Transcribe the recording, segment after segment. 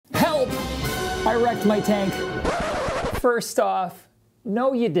I wrecked my tank. First off,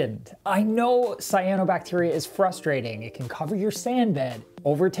 no you didn't. I know cyanobacteria is frustrating. It can cover your sand bed,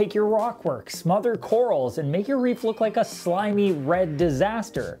 overtake your rockwork, smother corals, and make your reef look like a slimy red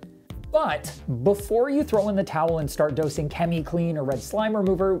disaster. But before you throw in the towel and start dosing ChemiClean or red slime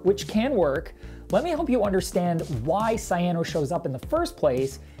remover, which can work, let me help you understand why cyano shows up in the first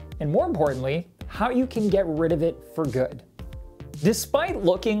place, and more importantly, how you can get rid of it for good. Despite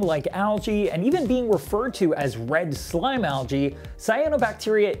looking like algae and even being referred to as red slime algae,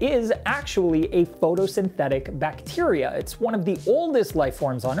 cyanobacteria is actually a photosynthetic bacteria. It's one of the oldest life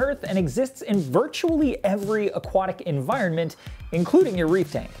forms on Earth and exists in virtually every aquatic environment, including your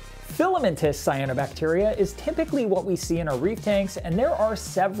reef tank. Filamentous cyanobacteria is typically what we see in our reef tanks, and there are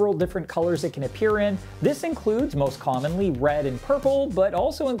several different colors it can appear in. This includes most commonly red and purple, but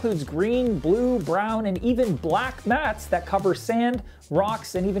also includes green, blue, brown, and even black mats that cover sand,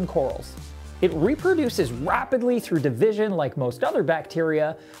 rocks, and even corals. It reproduces rapidly through division like most other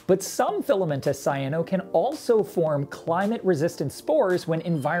bacteria, but some filamentous cyano can also form climate-resistant spores when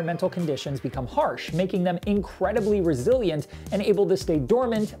environmental conditions become harsh, making them incredibly resilient and able to stay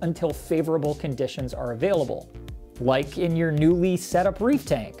dormant until favorable conditions are available. Like in your newly set up reef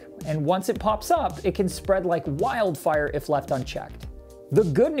tank. And once it pops up, it can spread like wildfire if left unchecked. The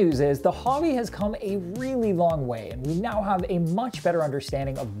good news is the hobby has come a really long way, and we now have a much better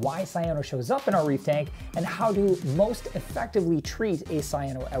understanding of why cyano shows up in our reef tank and how to most effectively treat a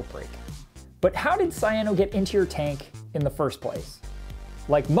cyano outbreak. But how did cyano get into your tank in the first place?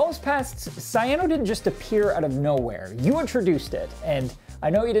 Like most pests, cyano didn't just appear out of nowhere. You introduced it, and I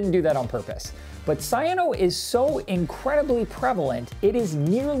know you didn't do that on purpose. But cyano is so incredibly prevalent, it is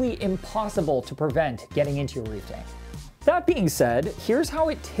nearly impossible to prevent getting into your reef tank. That being said, here's how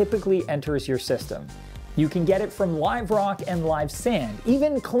it typically enters your system. You can get it from live rock and live sand.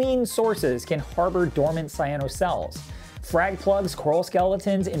 Even clean sources can harbor dormant cyano cells. Frag plugs, coral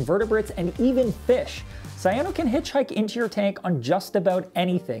skeletons, invertebrates, and even fish. Cyano can hitchhike into your tank on just about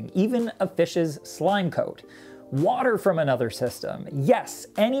anything, even a fish's slime coat. Water from another system. Yes,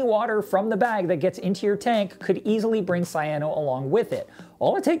 any water from the bag that gets into your tank could easily bring cyano along with it.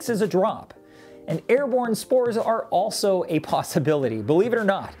 All it takes is a drop. And airborne spores are also a possibility, believe it or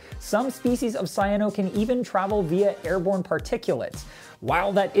not. Some species of cyano can even travel via airborne particulates.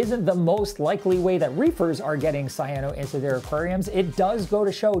 While that isn't the most likely way that reefers are getting cyano into their aquariums, it does go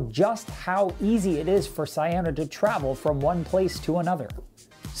to show just how easy it is for cyano to travel from one place to another.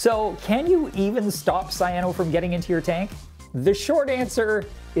 So, can you even stop cyano from getting into your tank? The short answer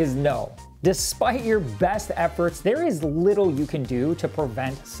is no. Despite your best efforts, there is little you can do to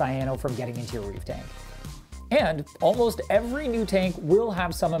prevent cyano from getting into your reef tank. And almost every new tank will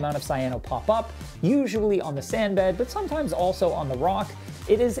have some amount of cyano pop up, usually on the sand bed, but sometimes also on the rock.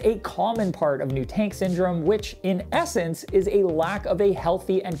 It is a common part of new tank syndrome, which in essence is a lack of a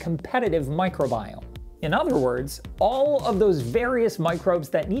healthy and competitive microbiome. In other words, all of those various microbes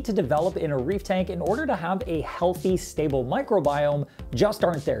that need to develop in a reef tank in order to have a healthy, stable microbiome just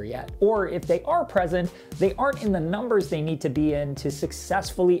aren't there yet. Or if they are present, they aren't in the numbers they need to be in to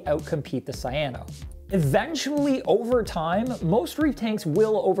successfully outcompete the cyano. Eventually, over time, most reef tanks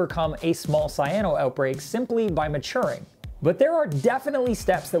will overcome a small cyano outbreak simply by maturing. But there are definitely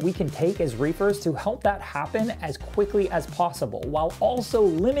steps that we can take as reefers to help that happen as quickly as possible, while also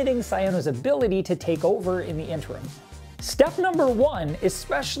limiting cyano's ability to take over in the interim. Step number one,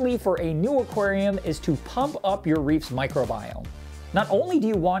 especially for a new aquarium, is to pump up your reef's microbiome. Not only do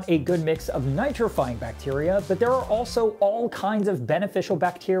you want a good mix of nitrifying bacteria, but there are also all kinds of beneficial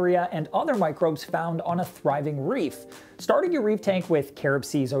bacteria and other microbes found on a thriving reef. Starting your reef tank with Carob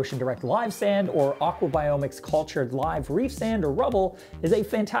Sea's Ocean Direct live sand or Aquabiomics cultured live reef sand or rubble is a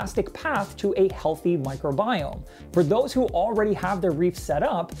fantastic path to a healthy microbiome. For those who already have their reef set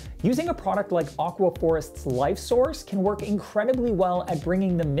up, using a product like Aquaforest's Life Source can work incredibly well at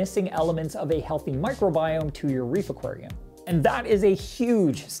bringing the missing elements of a healthy microbiome to your reef aquarium. And that is a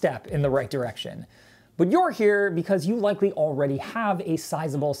huge step in the right direction. But you're here because you likely already have a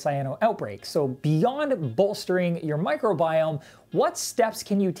sizable cyano outbreak. So beyond bolstering your microbiome, what steps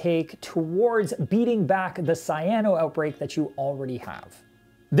can you take towards beating back the cyano outbreak that you already have?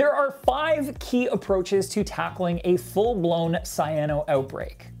 There are 5 key approaches to tackling a full-blown cyano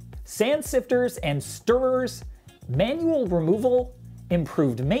outbreak: sand sifters and stirrers, manual removal,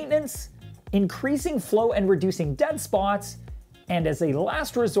 improved maintenance, increasing flow and reducing dead spots, and as a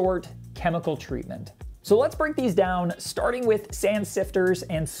last resort, chemical treatment. So let's break these down, starting with sand sifters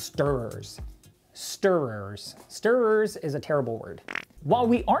and stirrers. Stirrers. Stirrers is a terrible word. While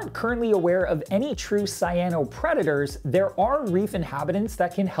we aren't currently aware of any true cyano predators, there are reef inhabitants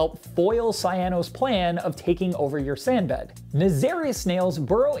that can help foil cyano's plan of taking over your sandbed. Nizarius snails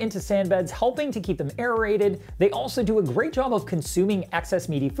burrow into sandbeds, helping to keep them aerated. They also do a great job of consuming excess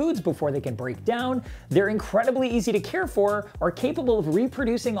meaty foods before they can break down. They're incredibly easy to care for, are capable of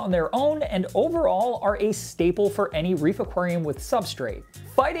reproducing on their own, and overall are a staple for any reef aquarium with substrate.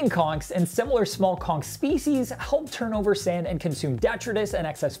 Fighting conchs and similar small conch species help turn over sand and consume detritus and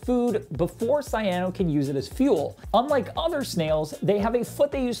excess food before cyano can use it as fuel. Unlike other snails, they have a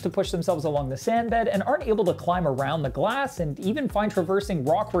foot they use to push themselves along the sandbed and aren't able to climb around the glass and even find traversing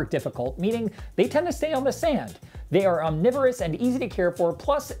rockwork difficult, meaning they tend to stay on the sand. They are omnivorous and easy to care for,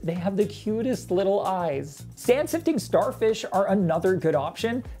 plus they have the cutest little eyes. Sand-sifting starfish are another good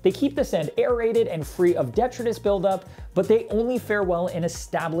option. They keep the sand aerated and free of detritus buildup, but they only fare well in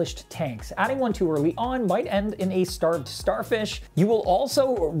established tanks. Adding one too early on might end in a starved starfish. You will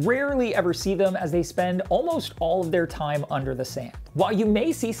also rarely ever see them, as they spend almost all of their time under the sand. While you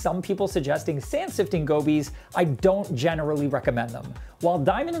may see some people suggesting sand-sifting gobies, I don't generally recommend them. While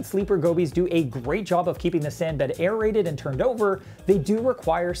diamond and sleeper gobies do a great job of keeping the sandbed aerated and turned over, they do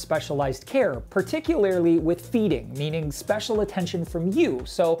require specialized care, particularly with feeding, meaning special attention from you.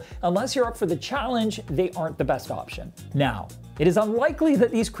 So unless you're up for the challenge, they aren't the best option. Now, it is unlikely that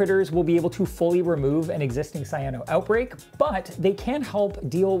these critters will be able to fully remove an existing cyano outbreak, but they can help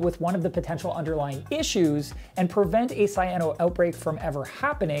deal with one of the potential underlying issues and prevent a cyano outbreak from ever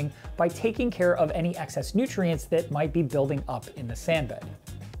happening by taking care of any excess nutrients that might be building up in the sandbed.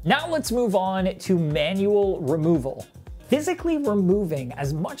 Now let's move on to manual removal. Physically removing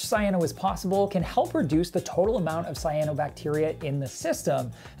as much cyano as possible can help reduce the total amount of cyanobacteria in the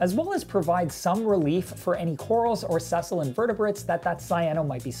system, as well as provide some relief for any corals or sessile invertebrates that cyano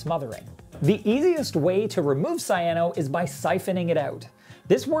might be smothering. The easiest way to remove cyano is by siphoning it out.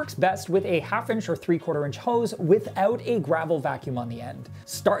 This works best with a 1/2 inch or 3/4 inch hose without a gravel vacuum on the end.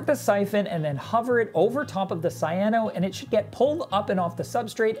 Start the siphon and then hover it over top of the cyano, and it should get pulled up and off the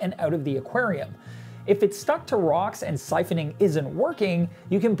substrate and out of the aquarium. If it's stuck to rocks and siphoning isn't working,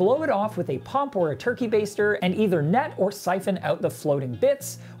 you can blow it off with a pump or a turkey baster and either net or siphon out the floating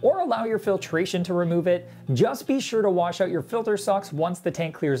bits, or allow your filtration to remove it. Just be sure to wash out your filter socks once the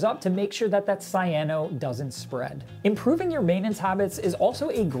tank clears up to make sure that cyano doesn't spread. Improving your maintenance habits is also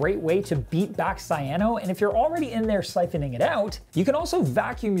a great way to beat back cyano, and if you're already in there siphoning it out, you can also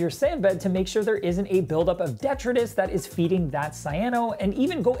vacuum your sandbed to make sure there isn't a buildup of detritus that is feeding that cyano, and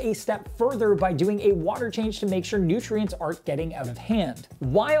even go a step further by doing a water change to make sure nutrients aren't getting out of hand.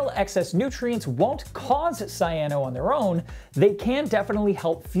 While excess nutrients won't cause cyano on their own, they can definitely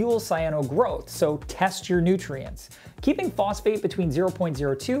help fuel cyano growth, so test your nutrients. Keeping phosphate between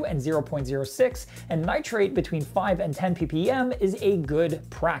 0.02 and 0.06 and nitrate between 5 and 10 ppm is a good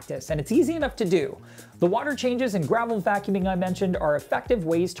practice, and it's easy enough to do. The water changes and gravel vacuuming I mentioned are effective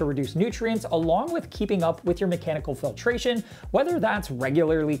ways to reduce nutrients, along with keeping up with your mechanical filtration, whether that's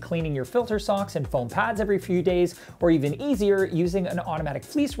regularly cleaning your filter socks and foam pads every few days, or even easier, using an automatic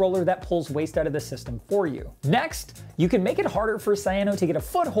fleece roller that pulls waste out of the system for you. Next, you can make it harder for cyano to get a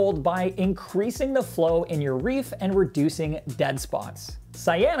foothold by increasing the flow in your reef and reducing dead spots.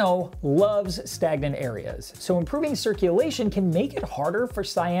 Cyano loves stagnant areas, so improving circulation can make it harder for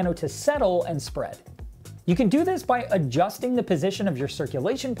cyano to settle and spread. You can do this by adjusting the position of your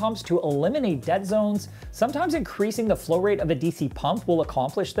circulation pumps to eliminate dead zones. Sometimes increasing the flow rate of a DC pump will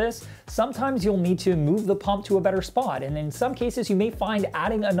accomplish this. Sometimes you'll need to move the pump to a better spot, and in some cases you may find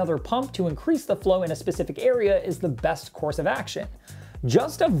adding another pump to increase the flow in a specific area is the best course of action.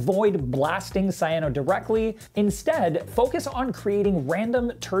 Just avoid blasting cyano directly. Instead, focus on creating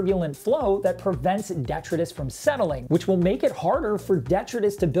random turbulent flow that prevents detritus from settling, which will make it harder for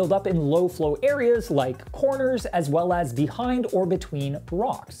detritus to build up in low flow areas like corners, as well as behind or between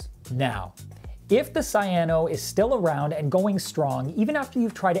rocks. Now, if the cyano is still around and going strong, even after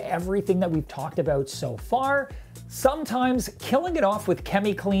you've tried everything that we've talked about so far, sometimes killing it off with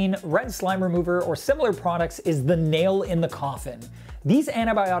ChemiClean, red slime remover, or similar products is the nail in the coffin. These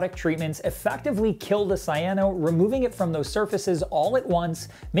antibiotic treatments effectively kill the cyano, removing it from those surfaces all at once,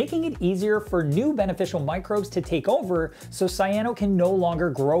 making it easier for new beneficial microbes to take over so cyano can no longer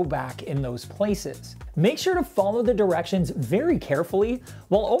grow back in those places. Make sure to follow the directions very carefully.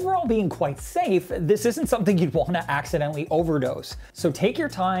 While overall being quite safe, this isn't something you'd want to accidentally overdose. So take your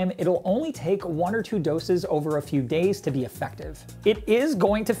time. It'll only take 1 or 2 doses over a few few days to be effective. It is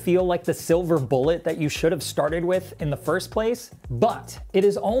going to feel like the silver bullet that you should have started with in the first place, but it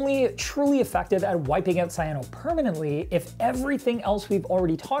is only truly effective at wiping out cyano permanently if everything else we've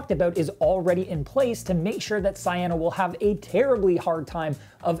already talked about is already in place to make sure that cyano will have a terribly hard time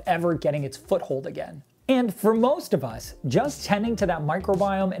of ever getting its foothold again. And for most of us, just tending to that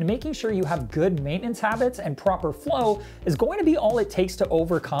microbiome and making sure you have good maintenance habits and proper flow is going to be all it takes to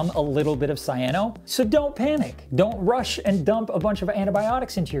overcome a little bit of cyano. So don't panic. Don't rush and dump a bunch of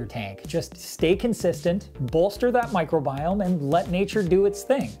antibiotics into your tank. Just stay consistent, bolster that microbiome, and let nature do its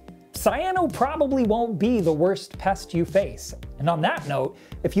thing. Cyano probably won't be the worst pest you face. And on that note,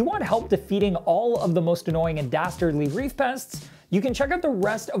 if you want help defeating all of the most annoying and dastardly reef pests, you can check out the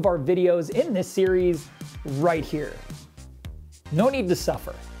rest of our videos in this series right here. No need to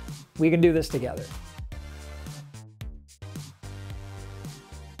suffer. We can do this together.